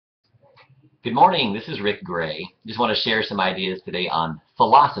Good morning. This is Rick Gray. Just want to share some ideas today on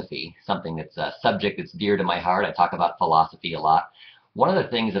philosophy, something that's a subject that's dear to my heart. I talk about philosophy a lot. One of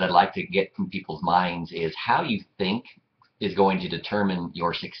the things that I'd like to get from people's minds is how you think is going to determine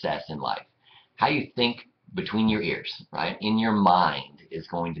your success in life. How you think between your ears, right? In your mind is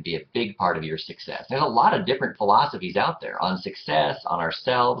going to be a big part of your success. There's a lot of different philosophies out there on success, on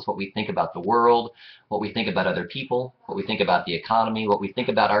ourselves, what we think about the world, what we think about other people, what we think about the economy, what we think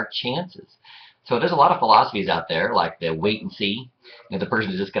about our chances. So there's a lot of philosophies out there, like the wait and see. The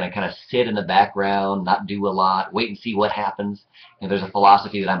person is just going to kind of sit in the background, not do a lot, wait and see what happens. There's a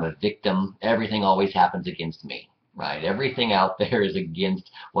philosophy that I'm a victim. Everything always happens against me, right? Everything out there is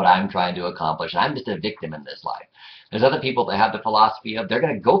against what I'm trying to accomplish. I'm just a victim in this life. There's other people that have the philosophy of they're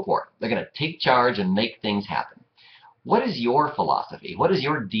going to go for it. They're going to take charge and make things happen. What is your philosophy? What is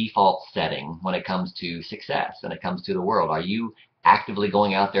your default setting when it comes to success, when it comes to the world? Are you actively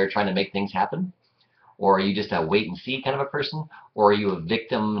going out there trying to make things happen? Or are you just a wait and see kind of a person? Or are you a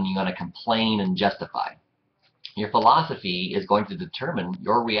victim and you're going to complain and justify? Your philosophy is going to determine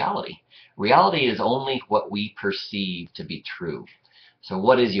your reality. Reality is only what we perceive to be true. So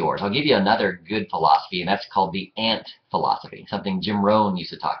what is yours? I'll give you another good philosophy, and that's called the ant philosophy, something Jim Rohn used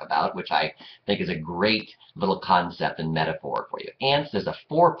to talk about, which I think is a great little concept and metaphor for you. Ants, there's a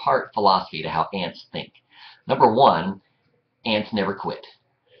four-part philosophy to how ants think. Number one, ants never quit.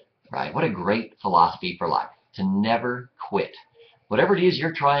 Right? What a great philosophy for life, to never quit. Whatever it is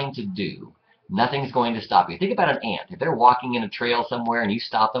you're trying to do, nothing's going to stop you. Think about an ant. If they're walking in a trail somewhere and you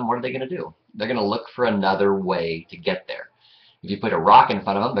stop them, what are they going to do? They're going to look for another way to get there. If you put a rock in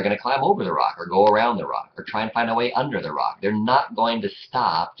front of them, they're going to climb over the rock or go around the rock or try and find a way under the rock. They're not going to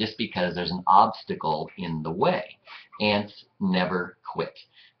stop just because there's an obstacle in the way. Ants never quit.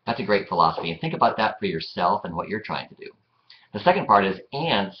 That's a great philosophy. And think about that for yourself and what you're trying to do. The second part is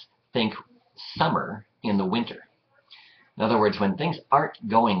ants think summer in the winter. In other words, when things aren't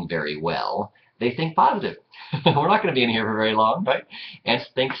going very well, they think positive. We're not going to be in here for very long, right? Ants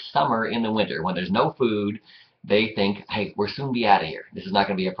think summer in the winter. When there's no food, they think, hey, we'll soon be out of here. This is not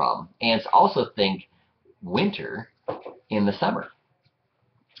going to be a problem. Ants also think winter in the summer.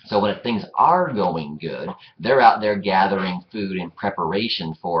 So when things are going good, they're out there gathering food in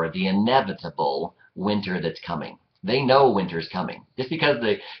preparation for the inevitable winter that's coming. They know winter's coming. Just because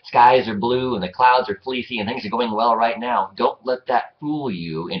the skies are blue and the clouds are fleecy and things are going well right now, don't let that fool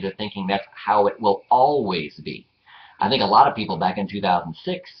you into thinking that's how it will always be. I think a lot of people back in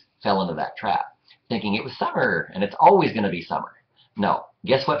 2006 fell into that trap, thinking it was summer and it's always going to be summer. No.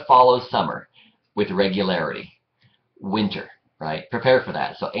 Guess what follows summer with regularity? Winter, right? Prepare for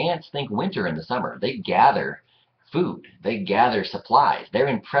that. So ants think winter in the summer. They gather food. They gather supplies. They're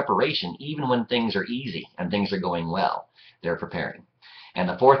in preparation even when things are easy and things are going well. They're preparing. And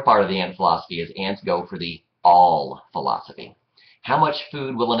the fourth part of the ant philosophy is ants go for the all philosophy. How much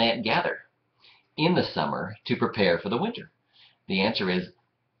food will an ant gather in the summer to prepare for the winter? The answer is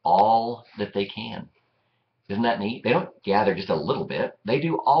all that they can. Isn't that neat? They don't gather just a little bit. They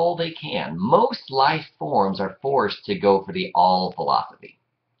do all they can. Most life forms are forced to go for the all philosophy.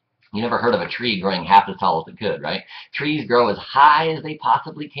 You never heard of a tree growing half as tall as it could, right? Trees grow as high as they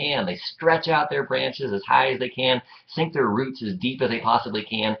possibly can. They stretch out their branches as high as they can, sink their roots as deep as they possibly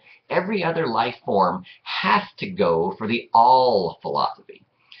can. Every other life form has to go for the all philosophy.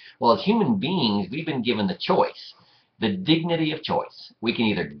 Well, as human beings, we've been given the choice, the dignity of choice. We can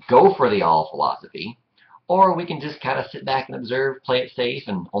either go for the all philosophy, or we can just kind of sit back and observe, play it safe,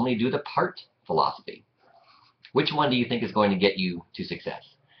 and only do the part philosophy. Which one do you think is going to get you to success?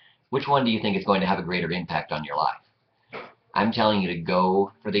 Which one do you think is going to have a greater impact on your life? I'm telling you to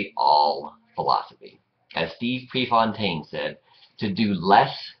go for the all philosophy. As Steve Prefontaine said, to do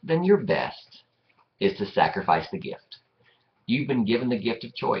less than your best is to sacrifice the gift. You've been given the gift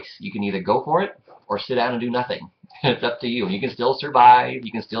of choice. You can either go for it or sit down and do nothing. It's up to you. You can still survive,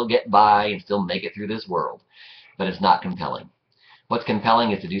 you can still get by and still make it through this world, but it's not compelling. What's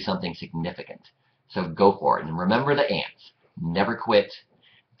compelling is to do something significant. So go for it. And remember the ants. Never quit.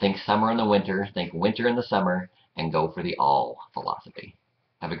 Think summer in the winter, think winter in the summer, and go for the all philosophy.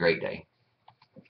 Have a great day.